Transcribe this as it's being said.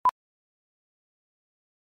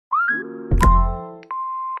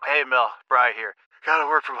Hey, Mel. Bri here. Gotta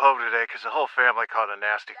work from home today because the whole family caught a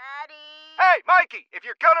nasty... Daddy! Hey, Mikey! If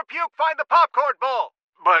you're gonna puke, find the popcorn bowl!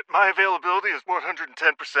 But my availability is 110%.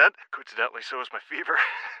 Coincidentally, so is my fever.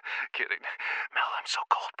 Kidding. Mel, I'm so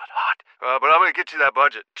cold but hot. But I'm gonna get you that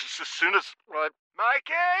budget just as soon as...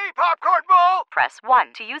 Mikey! Popcorn bowl! Press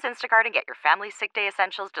 1 to use Instacart and get your family's sick day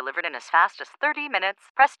essentials delivered in as fast as 30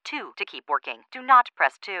 minutes. Press 2 to keep working. Do not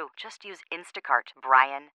press 2. Just use Instacart,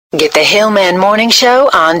 Brian. Get the Hillman Morning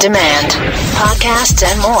Show on demand. Podcasts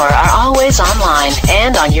and more are always online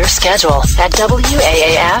and on your schedule at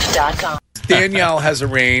WAAF.com. Danielle has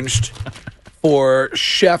arranged for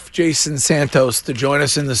Chef Jason Santos to join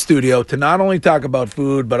us in the studio to not only talk about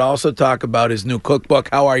food, but also talk about his new cookbook.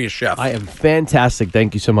 How are you, Chef? I am fantastic.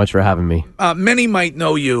 Thank you so much for having me. Many might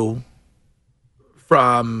know you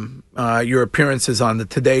from your appearances on the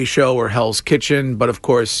Today Show or Hell's Kitchen, but of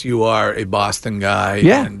course you are a Boston guy.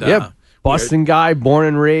 Yeah, Boston guy, born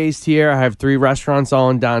and raised here. I have 3 restaurants all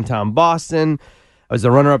in downtown Boston. I was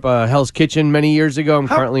the runner-up Hell's Kitchen many years ago. I'm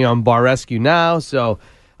currently on Bar Rescue now, so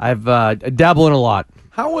I've dabbled in a lot.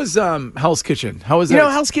 How was Hell's Kitchen? How was that?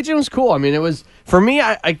 Hell's Kitchen was cool. I mean, it was, for me,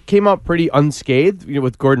 I came out pretty unscathed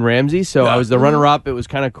with Gordon Ramsay, so I was the runner-up. It was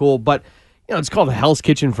kind of cool, but it's called Hell's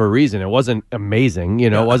Kitchen for a reason. It wasn't amazing,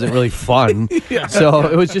 it wasn't really fun. So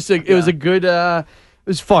it was just it was a good it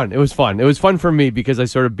was fun. It was fun. It was fun for me because I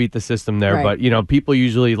sort of beat the system there. Right. But, people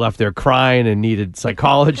usually left there crying and needed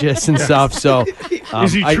psychologists and stuff. So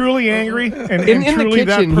is he truly angry? And in truly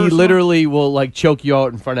the kitchen, he literally will choke you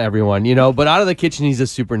out in front of everyone, But out of the kitchen, he's a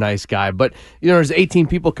super nice guy. But, there's 18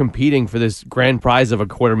 people competing for this grand prize of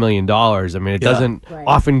 $250,000. I mean, it doesn't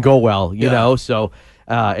often go well, you know? So,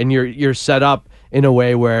 and you're set up in a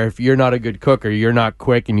way where if you're not a good cook or you're not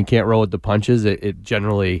quick and you can't roll with the punches, it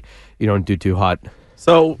generally, you don't do too hot.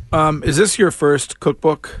 So, is this your first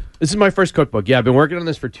cookbook? This is my first cookbook. Yeah, I've been working on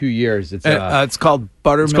this for 2 years. It's called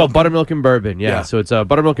Buttermilk. It's called Buttermilk and Bourbon. Yeah. So it's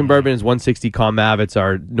Buttermilk and Bourbon is 160 Calm Ave. It's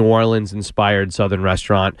our New Orleans inspired Southern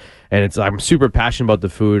restaurant, and I'm super passionate about the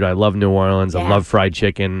food. I love New Orleans. I love fried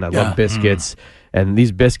chicken. I love biscuits. And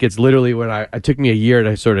these biscuits, literally, when it took me a year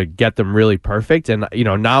to sort of get them really perfect, and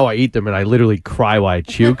now I eat them and I literally cry while I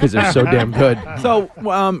chew because they're so damn good. So,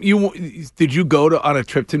 did you go on a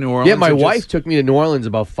trip to New Orleans? Yeah, my wife took me to New Orleans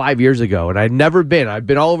about 5 years ago, and I'd never been. I've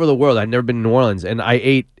been all over the world. I'd never been to New Orleans, and I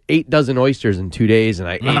ate 8 dozen oysters in 2 days, and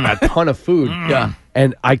I ate a ton of food. Yeah.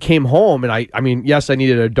 And I came home, and I mean, yes, I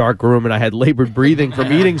needed a dark room, and I had labored breathing from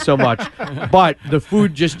eating so much, but the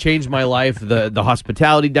food just changed my life, the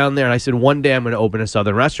hospitality down there, and I said, one day I'm going to open a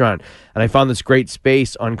Southern restaurant, and I found this great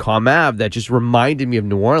space on Calm Ave that just reminded me of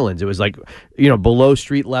New Orleans. It was like, below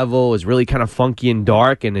street level, it was really kind of funky and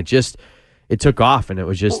dark, and it took off, and it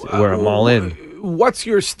was just where I'm all in. What's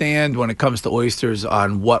your stand when it comes to oysters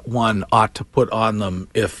on what one ought to put on them,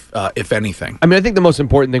 if anything? I mean, I think the most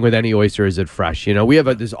important thing with any oyster is it fresh. We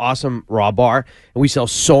have this awesome raw bar, and we sell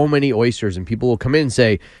so many oysters, and people will come in and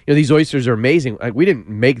say, these oysters are amazing. Like, we didn't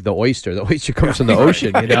make the oyster. The oyster comes from the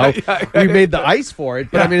ocean, We made the ice for it.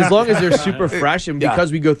 But, I mean, as long as they're super fresh, and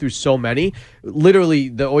because we go through so many, literally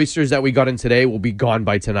the oysters that we got in today will be gone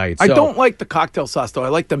by tonight. So, I don't like the cocktail sauce, though. I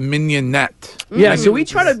like the mignonette. Yeah, so we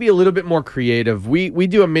try to be a little bit more creative. We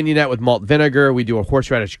do a mignonette with malt vinegar. We do a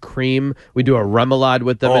horseradish cream. We do a remoulade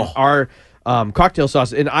with them. And our cocktail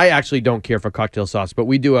sauce, and I actually don't care for cocktail sauce, but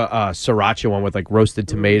we do a sriracha one with roasted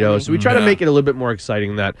tomatoes. So we try to make it a little bit more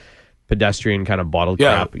exciting than that pedestrian kind of bottled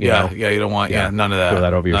crap. You know? You don't want none of that. Throw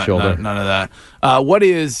that over your shoulder. None of that. What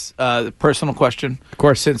is the personal question? Of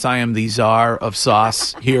course, since I am the czar of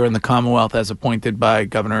sauce here in the Commonwealth, as appointed by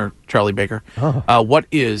Governor Charlie Baker, what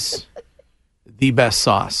is the best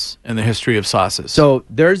sauce in the history of sauces? So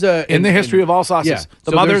there's in the history of all sauces. Yeah.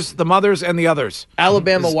 The mothers, and the others.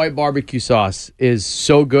 Alabama white barbecue sauce is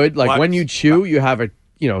so good. Like when you chew, you have a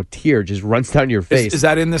tear just runs down your face. Is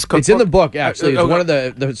that in this cookbook? It's in the book, actually. It's one of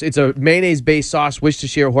it's a mayonnaise-based sauce,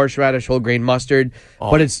 Worcestershire, horseradish, whole grain mustard.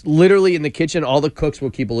 But it's literally in the kitchen. All the cooks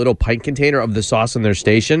will keep a little pint container of the sauce in their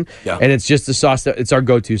station. Yeah. And it's just the sauce it's our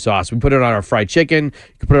go-to sauce. We put it on our fried chicken. You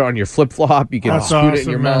can put it on your flip-flop. You can scoot it in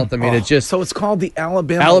your mouth. I mean, it's just... So it's called the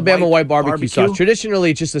Alabama white barbecue sauce.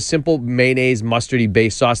 Traditionally, it's just a simple mayonnaise,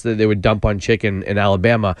 mustardy-based sauce that they would dump on chicken in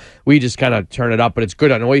Alabama. We just kind of turn it up, but it's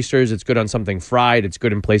good on oysters. It's good on something fried. It's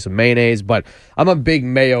good in place of mayonnaise, but I'm a big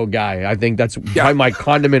mayo guy. I think that's my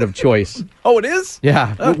condiment of choice. Oh, it is?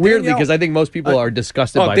 Yeah. Weirdly, because I think most people are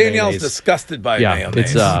disgusted by Danielle's mayonnaise. disgusted by mayonnaise.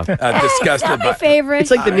 It's disgusted not by my favorite.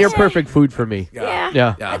 It's like the near perfect food for me.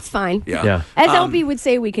 Yeah. That's fine. Yeah. As LB would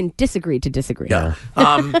say, we can disagree to disagree. Yeah.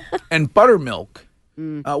 And buttermilk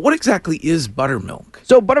What exactly is buttermilk?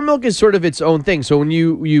 So buttermilk is sort of its own thing. So when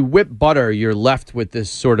you whip butter, you're left with this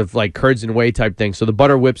sort of like curds and whey type thing. So the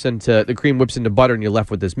cream whips into butter, and you're left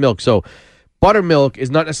with this milk. So buttermilk is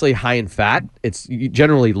not necessarily high in fat. It's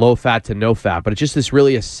generally low fat to no fat, but it's just this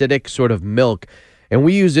really acidic sort of milk. And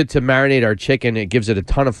we use it to marinate our chicken. It gives it a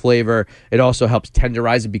ton of flavor. It also helps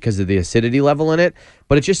tenderize it because of the acidity level in it.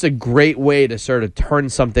 But it's just a great way to sort of turn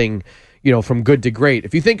something, from good to great.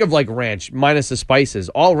 If you think of like ranch minus the spices,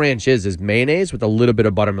 all ranch is mayonnaise with a little bit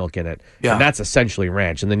of buttermilk in it. Yeah. And that's essentially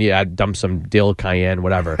ranch. And then you dump some dill, cayenne,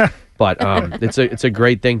 whatever. But it's a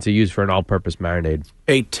great thing to use for an all-purpose marinade.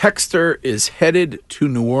 A texter is headed to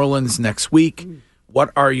New Orleans next week.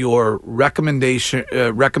 What are your recommendations,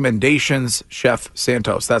 Chef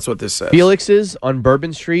Santos? That's what this says. Felix's on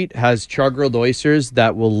Bourbon Street has char-grilled oysters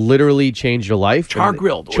that will literally change your life.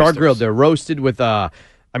 Char-grilled oysters? Char-grilled. They're roasted with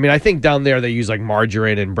I think down there they use like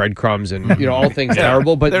margarine and breadcrumbs and all things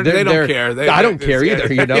terrible, but they don't care. I don't care either.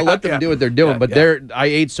 Let them do what they're doing. But I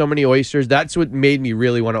ate so many oysters. That's what made me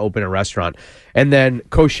really want to open a restaurant. And then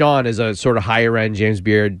Cochon is a sort of higher end James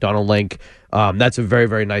Beard, Donald Link. That's a very,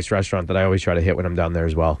 very nice restaurant that I always try to hit when I'm down there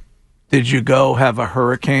as well. Did you go have a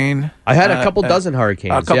hurricane? I had a couple dozen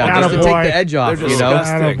hurricanes. Just to take the edge off. They're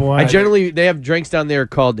disgusting. They have drinks down there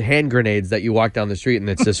called hand grenades that you walk down the street, and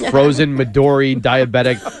it's this frozen Midori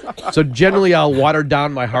diabetic. So generally, I'll water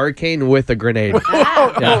down my hurricane with a grenade. With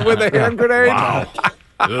a hand grenade?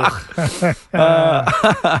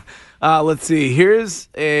 Wow. Let's see. Here's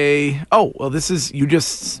you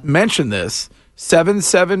just mentioned this.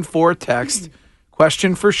 774 text.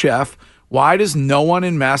 Question for Chef. Why does no one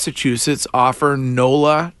in Massachusetts offer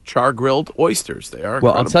NOLA char-grilled oysters? They are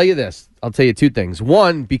incredible. I'll tell you this. I'll tell you two things.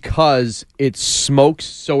 One, because it smokes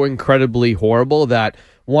so incredibly horrible that,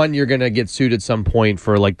 one, you're going to get sued at some point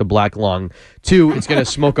for like the black lung. Two, it's going to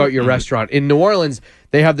smoke out your restaurant. In New Orleans,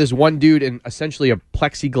 they have this one dude in essentially a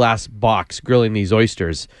plexiglass box grilling these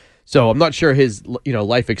oysters. So I'm not sure his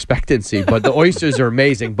life expectancy, but the oysters are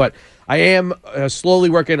amazing. But I am slowly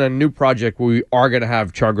working on a new project where we are going to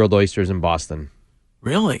have char-grilled oysters in Boston.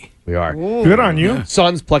 Really? We are. Ooh. Good on you.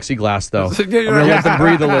 Sans plexiglass, though. I'm going to let them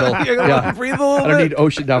breathe a little. You're going to let them breathe a little I don't need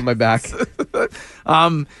ocean down my back.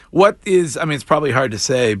 What is, it's probably hard to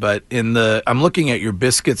say, but I'm looking at your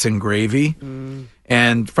biscuits and gravy.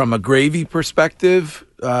 And from a gravy perspective,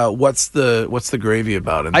 what's the gravy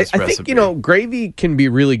about in this recipe? I think, gravy can be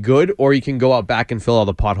really good, or you can go out back and fill all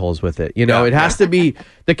the potholes with it. It has to be,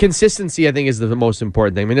 the consistency, I think, is the most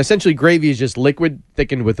important thing. Essentially, gravy is just liquid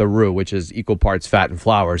thickened with a roux, which is equal parts fat and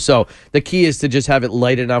flour. So the key is to just have it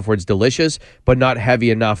light enough where it's delicious, but not heavy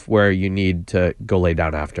enough where you need to go lay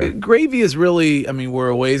down after. Gravy is really, we're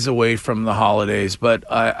a ways away from the holidays, but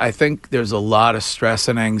I think there's a lot of stress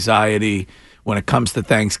and anxiety when it comes to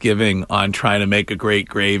Thanksgiving on trying to make a great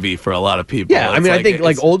gravy for a lot of people. Yeah, I think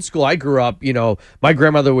like old school, I grew up, my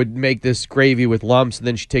grandmother would make this gravy with lumps, and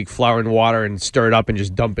then she'd take flour and water and stir it up and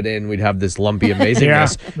just dump it in. We'd have this lumpy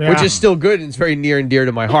amazingness, which is still good, and it's very near and dear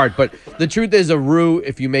to my heart. But the truth is, a roux,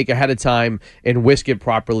 if you make ahead of time and whisk it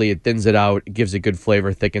properly, it thins it out, it gives it good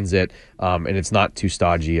flavor, thickens it, and it's not too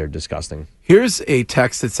stodgy or disgusting. Here's a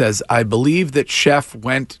text that says, I believe that Chef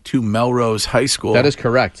went to Melrose High School. That is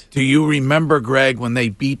correct. Do you remember, Greg, when they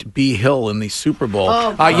beat B. Hill in the Super Bowl?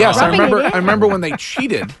 Yes, I remember when they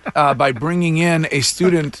cheated by bringing in a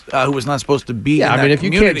student who was not supposed to be in that if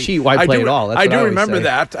community. You can't cheat, why play at all? I do remember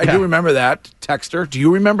that. I do remember that. Texter, do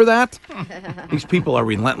you remember that? These people are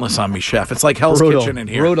relentless on me, Chef. It's like Hell's Kitchen in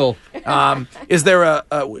here. Brutal. Is there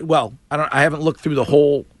I haven't looked through the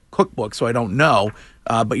whole cookbook, so I don't know.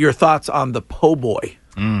 But your thoughts on the po' boy?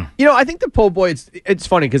 I think the po' boy, it's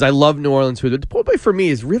funny because I love New Orleans food. The po' boy for me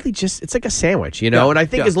is really just, it's like a sandwich, and I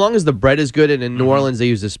think as long as the bread is good, and in New Orleans they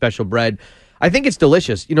use this special bread, I think it's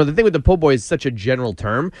delicious. The thing with the po' boy is such a general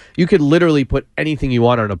term. You could literally put anything you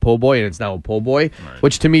want on a po' boy, and it's now a po' boy,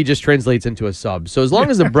 which to me just translates into a sub. So as long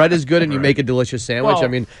as the bread is good and you make a delicious sandwich,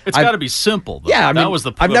 it's got to be simple, though. Yeah, that was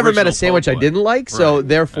the I've never met a sandwich po' boy I didn't like, so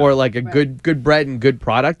therefore, like a good bread and good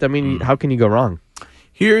product, how can you go wrong?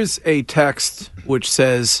 Here's a text which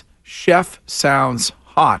says, Chef sounds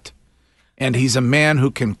hot, and he's a man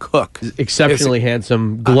who can cook. Exceptionally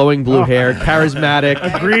handsome, glowing blue hair, charismatic.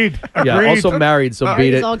 Agreed. Yeah, also married, so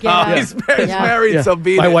beat it. He's married, so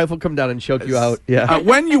beat it. My wife will come down and choke you out. Yeah.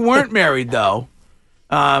 When you weren't married, though,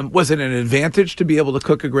 was it an advantage to be able to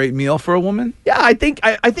cook a great meal for a woman? Yeah, I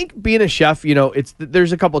think being a chef,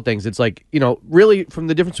 there's a couple of things. It's like, really from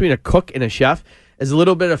the difference between a cook and a chef is a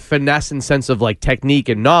little bit of finesse and sense of like technique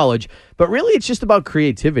and knowledge, but really it's just about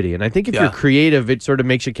creativity. And I think if you're creative, it sort of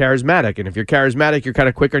makes you charismatic. And if you're charismatic, you're kind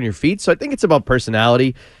of quick on your feet. So I think it's about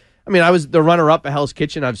personality. I mean, I was the runner-up at Hell's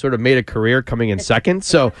Kitchen. I've sort of made a career coming in second.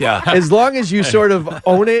 So Yeah. as long as you sort of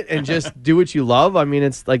own it and just do what you love, I mean,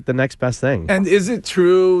 it's like the next best thing. And is it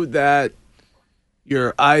true that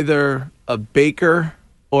you're either a baker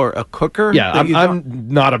or a cooker? Yeah, I'm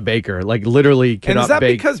not a baker. Like literally And cannot is that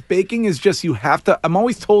bake. because baking is just you have to? I'm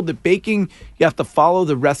always told that baking you have to follow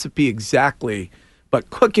the recipe exactly, but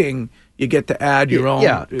cooking you get to add your own.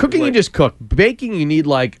 Yeah, cooking you just cook. Baking you need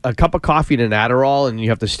like a cup of coffee and an Adderall, and you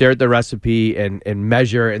have to stare at the recipe and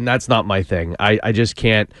measure. And that's not my thing. I just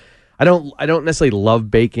can't. I don't necessarily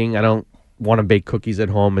love baking. I don't want to bake cookies at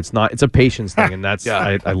home. It's a patience thing, and that's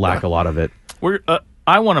I lack a lot of it.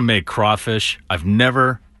 I want to make crawfish. I've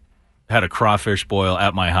never had a crawfish boil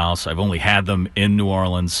at my house. I've only had them in New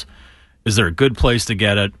Orleans. Is there a good place to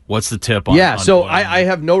get it? What's the tip on Yeah, on so boiling I it?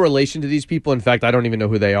 have no relation to these people. In fact, I don't even know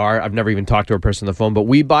who they are. I've never even talked to a person on the phone. But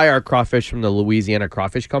we buy our crawfish from the Louisiana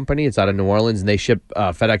Crawfish Company. It's out of New Orleans, and they ship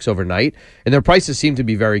FedEx overnight. And their prices seem to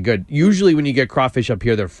be very good. Usually when you get crawfish up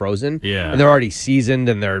here, they're frozen. Yeah. And they're already seasoned,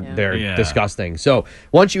 and they're disgusting. So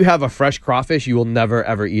once you have a fresh crawfish, you will never,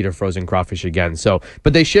 ever eat a frozen crawfish again. So,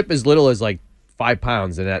 but they ship as little as like 5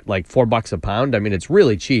 pounds, and at like $4 a pound. I mean, it's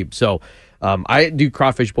really cheap. So I do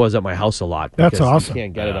crawfish boils at my house a lot. That's because awesome. You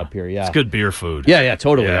can't get it up here. Yeah, It's good beer food. yeah,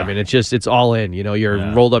 totally. Yeah. I mean, it's all in. You know, you're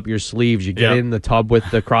rolled up your sleeves. You get in the tub with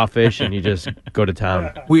the crawfish, and you just go to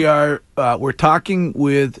town. We're talking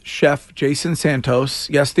with Chef Jason Santos.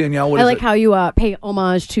 Yes, Danielle. What I is like it? how you pay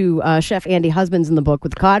homage to Chef Andy Husbands in the book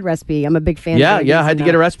with the cod recipe. I'm a big fan. Yeah, of I had to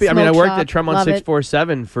get a recipe. I mean, I smoked worked chop, at Tremont love it.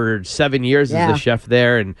 647 for 7 years as Yeah. the chef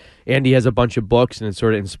there, and Andy has a bunch of books, and it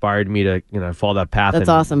sort of inspired me to follow that path. That's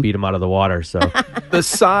and awesome. Beat him out of the water. So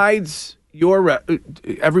Besides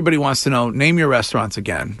everybody wants to know. Name your restaurants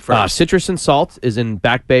again. First. Citrus and Salt is in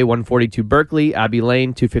Back Bay 142 Berkeley, Abbey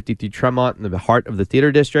Lane 253 Tremont in the heart of the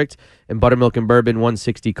Theater District, and Buttermilk and Bourbon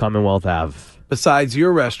 160 Commonwealth Ave. Besides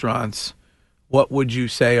your restaurants, what would you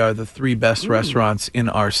say are the 3 best restaurants in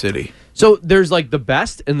our city? So there's like the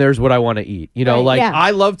best, and there's what I want to eat. You know, Right, like yeah.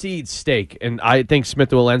 I love to eat steak, and I think Smith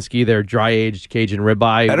 & Wollensky, their dry aged Cajun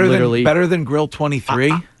ribeye, Better than Grill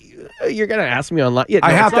 23. You're gonna ask me online. Yeah,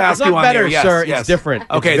 I have to ask it's you not on better, here. Yes, sir. yes. It's different.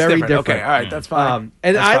 Okay, it's it's very different. different. Okay, all right, that's fine.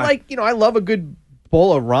 And That's I fine. like, I love a good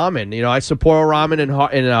bowl of ramen. I Sapporo ramen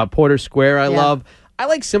in Porter Square. I love. I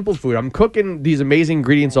like simple food. I'm cooking these amazing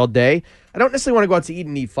ingredients all day. I don't necessarily want to go out to eat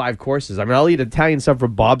and eat 5 courses. I mean, I'll eat Italian stuff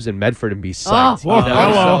from Bob's in Medford and be psyched. Whoa,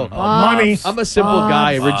 hello. So, Money. I'm a simple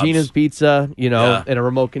guy. Bob's. Regina's Pizza, and a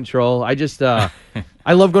remote control. I just, I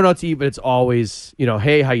love going out to eat, but it's always,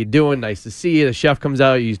 hey, how you doing? Nice to see you. The chef comes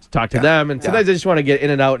out, you talk to them, and sometimes I just want to get in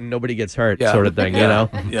and out and nobody gets hurt, sort of thing,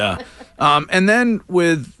 Yeah. And then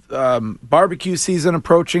with barbecue season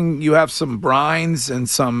approaching, you have some brines and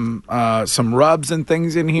some rubs and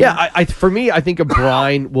things in here. Yeah, for me, I think a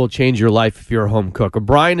brine will change your life if you're a home cook. A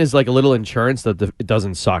brine is like a little insurance that it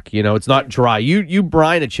doesn't suck. It's not dry. You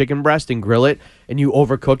brine a chicken breast and grill it, and you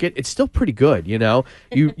overcook it. It's still pretty good.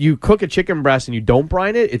 You cook a chicken breast and you don't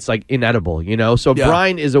brine it, it's like inedible. So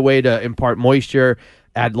brine is a way to impart moisture,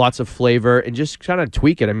 add lots of flavor, and just kind of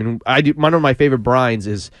tweak it. I mean, one of my favorite brines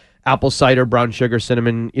is apple cider, brown sugar,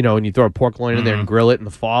 cinnamon, and you throw a pork loin in there and grill it in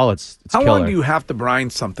the fall. It's How killer. long do you have to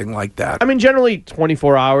brine something like that? I mean, generally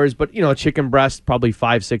 24 hours, but, a chicken breast, probably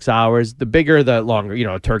 5-6 hours. The bigger, the longer,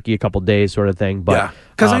 a turkey, a couple days sort of thing. But, yeah,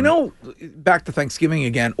 because I know, back to Thanksgiving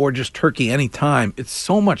again, or just turkey anytime, it's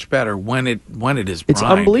so much better when it is brined. It's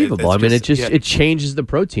unbelievable. It's it changes the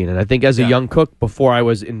protein. And I think as a young cook, before I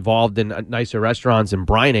was involved in nicer restaurants and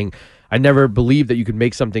brining, I never believed that you could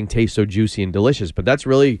make something taste so juicy and delicious. But that's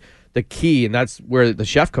really the key, and that's where the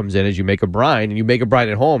chef comes in. Is you make a brine, and you make a brine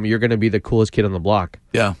at home, you're going to be the coolest kid on the block.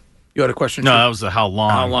 Yeah. You had a question? No, Chief? that was how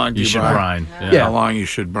long do you you should brine? brine. Yeah. How long you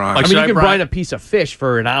should brine? Like, I mean, should you I can brine- brine a piece of fish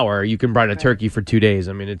for an hour. You can brine a turkey for 2 days.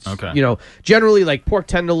 I mean, it's, Okay. Generally like pork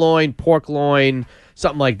tenderloin, pork loin,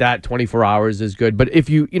 something like that, 24 hours is good. But if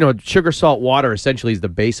sugar, salt, water essentially is the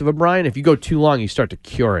base of a brine. If you go too long, you start to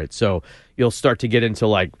cure it. So you'll start to get into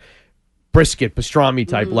like brisket, pastrami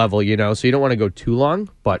type level, so you don't want to go too long.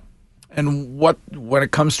 But And when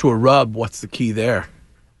it comes to a rub, what's the key there?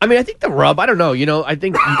 I mean, I think the rub, I don't know, I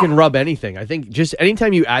think you can rub anything. I think just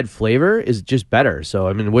anytime you add flavor is just better. So,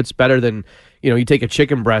 I mean, what's better than, you take a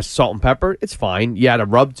chicken breast, salt and pepper, it's fine. You add a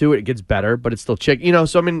rub to it, it gets better, but it's still chicken,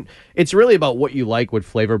 so I mean, it's really about what you like, what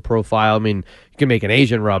flavor profile. I mean, you can make an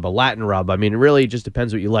Asian rub, a Latin rub. I mean, it really just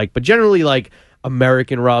depends what you like. But generally, like,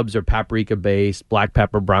 American rubs are paprika based, black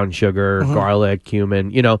pepper, brown sugar, garlic,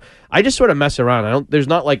 cumin. I just sort of mess around. There's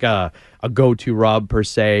not like a go-to rub per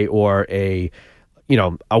se, or a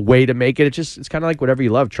a way to make it. It's kind of like whatever you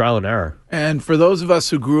love, trial and error. And for those of us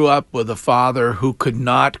who grew up with a father who could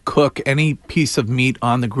not cook any piece of meat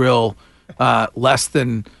on the grill less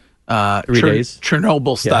than 3 days,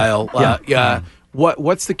 Chernobyl style,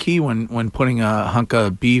 what's the key when putting a hunk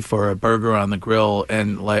of beef or a burger on the grill,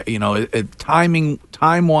 and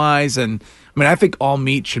time wise, and I mean, I think all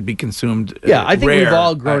meat should be consumed. I think rare. we've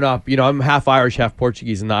all grown up. I'm half Irish, half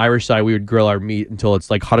Portuguese. And the Irish side, we would grill our meat until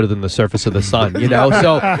it's like hotter than the surface of the sun.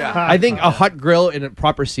 So I think a hot grill and a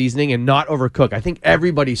proper seasoning and not overcook. I think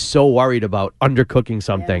everybody's so worried about undercooking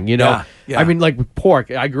something. I mean, like with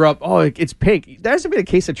pork. I grew up. Oh, it's pink. There hasn't been a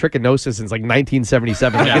case of trichinosis since like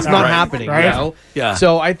 1977. It's not happening. Right. Yeah.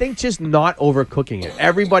 So I think just not overcooking it.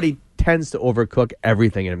 Everybody tends to overcook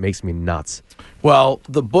everything, and it makes me nuts. Well,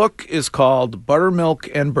 the book is called Buttermilk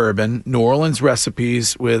and Bourbon, New Orleans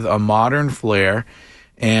Recipes with a Modern Flair.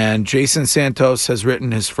 And Jason Santos has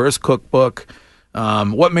written his first cookbook.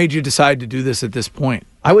 What made you decide to do this at this point?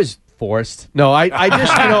 I was forced. No, I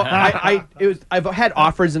just, I've had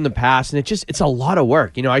offers in the past, and it's a lot of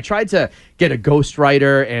work. I tried to get a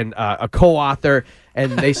ghostwriter and a co-author,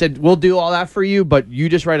 and they said, we'll do all that for you, but you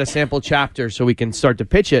just write a sample chapter so we can start to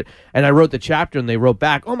pitch it. And I wrote the chapter, and they wrote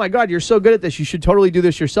back, oh my God, you're so good at this. You should totally do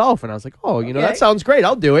this yourself. And I was like, that sounds great.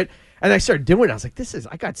 I'll do it. And I started doing it. I was like,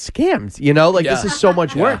 I got scammed, this is so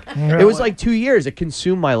much work. It was like 2 years. It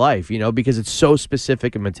consumed my life, because it's so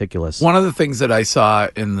specific and meticulous. One of the things that I saw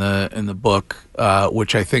in the book,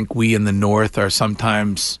 which I think we in the North are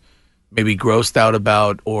sometimes maybe grossed out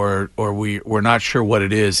about, or we're not sure what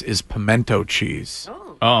it is pimento cheese.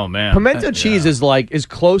 Oh man, pimento cheese is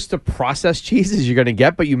close to processed cheese as you're going to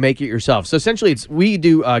get, but you make it yourself. So essentially, we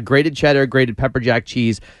do grated cheddar, grated pepper jack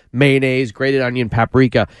cheese, mayonnaise, grated onion,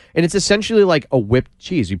 paprika, and it's essentially like a whipped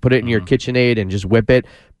cheese. You put it in your KitchenAid and just whip it,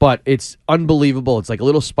 but it's unbelievable. It's like a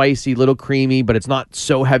little spicy, little creamy, but it's not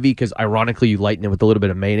so heavy because ironically you lighten it with a little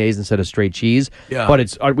bit of mayonnaise instead of straight cheese. Yeah.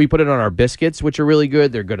 But we put it on our biscuits, which are really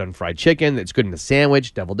good. They're good on fried chicken. It's good in the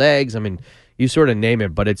sandwich, deviled eggs. I mean, you sort of name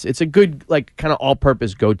it, but it's a good, kind of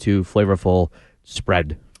all-purpose, go-to, flavorful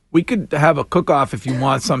spread. We could have a cook-off if you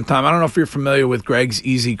want sometime. I don't know if you're familiar with Greg's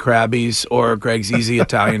Easy Krabbies or Greg's Easy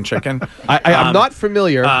Italian Chicken. I'm not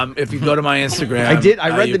familiar. If you go to my Instagram.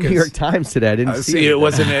 I read the New York Times today. I didn't see it. It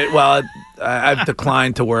wasn't it. Well, I've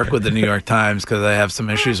declined to work with the New York Times because I have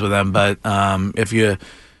some issues with them. But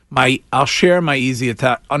I'll share my Easy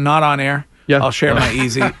Italian, not on air. Yeah. I'll share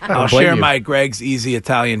my Greg's Easy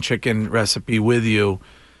Italian Chicken recipe with you.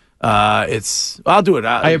 I'll do it.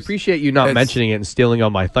 I appreciate you not mentioning it and stealing all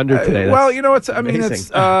my thunder today.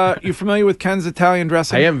 That's you're familiar with Ken's Italian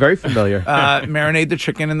dressing? I am very familiar. Marinate the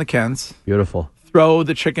chicken in the Ken's. Beautiful. Throw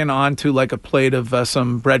the chicken onto like a plate of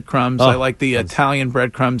some breadcrumbs. I like the Italian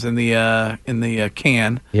breadcrumbs in the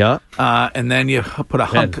can. Yeah. And then you put a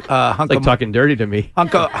hunk of talking dirty to me.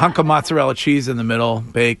 Hunk of mozzarella cheese in the middle.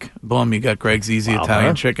 Bake. Boom. You got Greg's Easy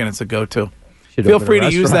Italian Chicken. It's a go-to. Feel free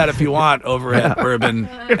to use that if you want over at Bourbon.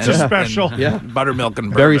 It's a special. Buttermilk and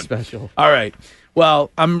Bourbon. Very special. All right.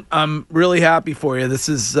 Well, I'm really happy for you. This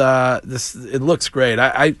is it looks great.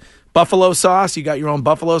 I buffalo sauce. You got your own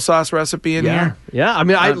buffalo sauce recipe in here? Yeah. I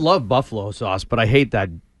mean, I love buffalo sauce, but I hate that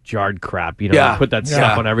jarred crap. Put that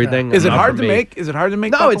stuff on everything. Is it hard to make? Is it hard to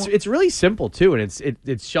make? No, it's really simple too, and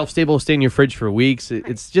it's shelf stable, stay in your fridge for weeks.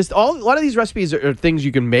 It's just a lot of these recipes are things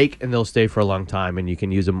you can make and they'll stay for a long time, and you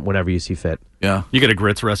can use them whenever you see fit. Yeah, you got a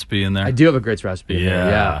grits recipe in there. I do have a grits recipe. In there,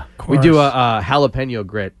 yeah. We do a jalapeno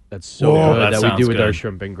grit. That's so good that we do with our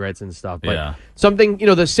shrimp and grits and stuff. But something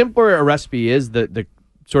the simpler a recipe is, the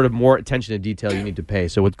sort of more attention to detail you need to pay.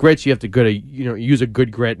 So with grits, you have to use a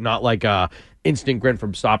good grit, not like a instant grit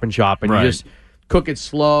from Stop and Shop, and you just cook it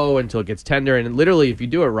slow until it gets tender. And literally, if you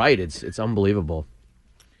do it right, it's unbelievable.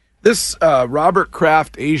 This Robert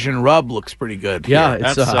Kraft Asian rub looks pretty good. Yeah,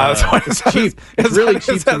 it's cheap. It's really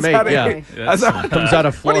cheap to make. It comes out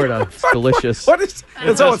of Florida. It's delicious.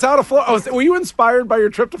 It's out of Florida. Were you inspired by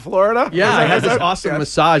your trip to Florida? Yeah, I had this awesome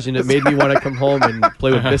massage, and it made me want to come home and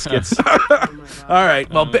play with biscuits. All right.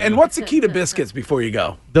 Well, and what's the key to biscuits before you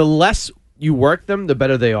go? The less you work them, the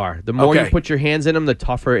better they are. The more you put your hands in them, the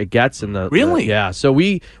tougher it gets. And Really? So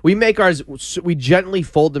we make ours. We gently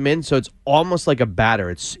fold them in, so it's almost like a batter.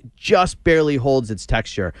 It just barely holds its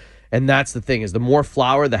texture, and that's the thing: is the more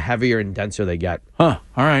flour, the heavier and denser they get. Huh.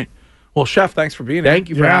 All right. Well, Chef, thanks for being here. Thank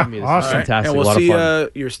you for having me. This is fantastic. And we'll see.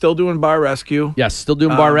 You're still doing Bar Rescue. Yes, still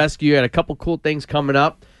doing Bar Rescue. And a couple cool things coming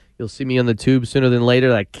up. You'll see me on the tube sooner than later.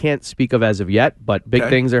 That I can't speak of as of yet, but big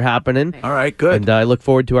things are happening. All right, good. And I look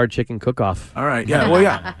forward to our chicken cook-off. All right, yeah, well,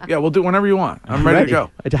 yeah, we'll do it whenever you want. I'm ready to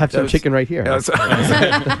go. I have some chicken right here.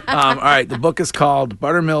 Yeah, all right, the book is called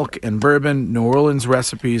Buttermilk and Bourbon, New Orleans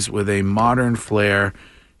Recipes with a Modern Flair.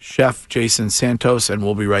 Chef Jason Santos, and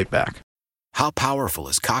we'll be right back. How powerful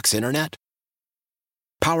is Cox Internet?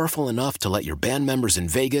 Powerful enough to let your band members in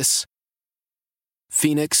Vegas,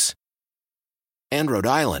 Phoenix, and Rhode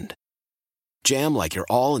Island jam like you're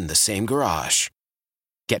all in the same garage.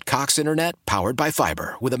 Get Cox Internet powered by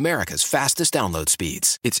fiber with America's fastest download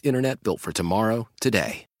speeds. It's internet built for tomorrow,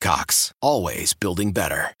 today. Cox, always building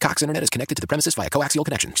better. Cox Internet is connected to the premises via coaxial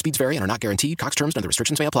connection. Speeds vary and are not guaranteed. Cox terms and other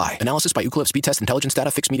restrictions may apply. Analysis by Ookla Speed Test Intelligence Data.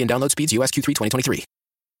 Fixed median download speeds. US Q3 2023.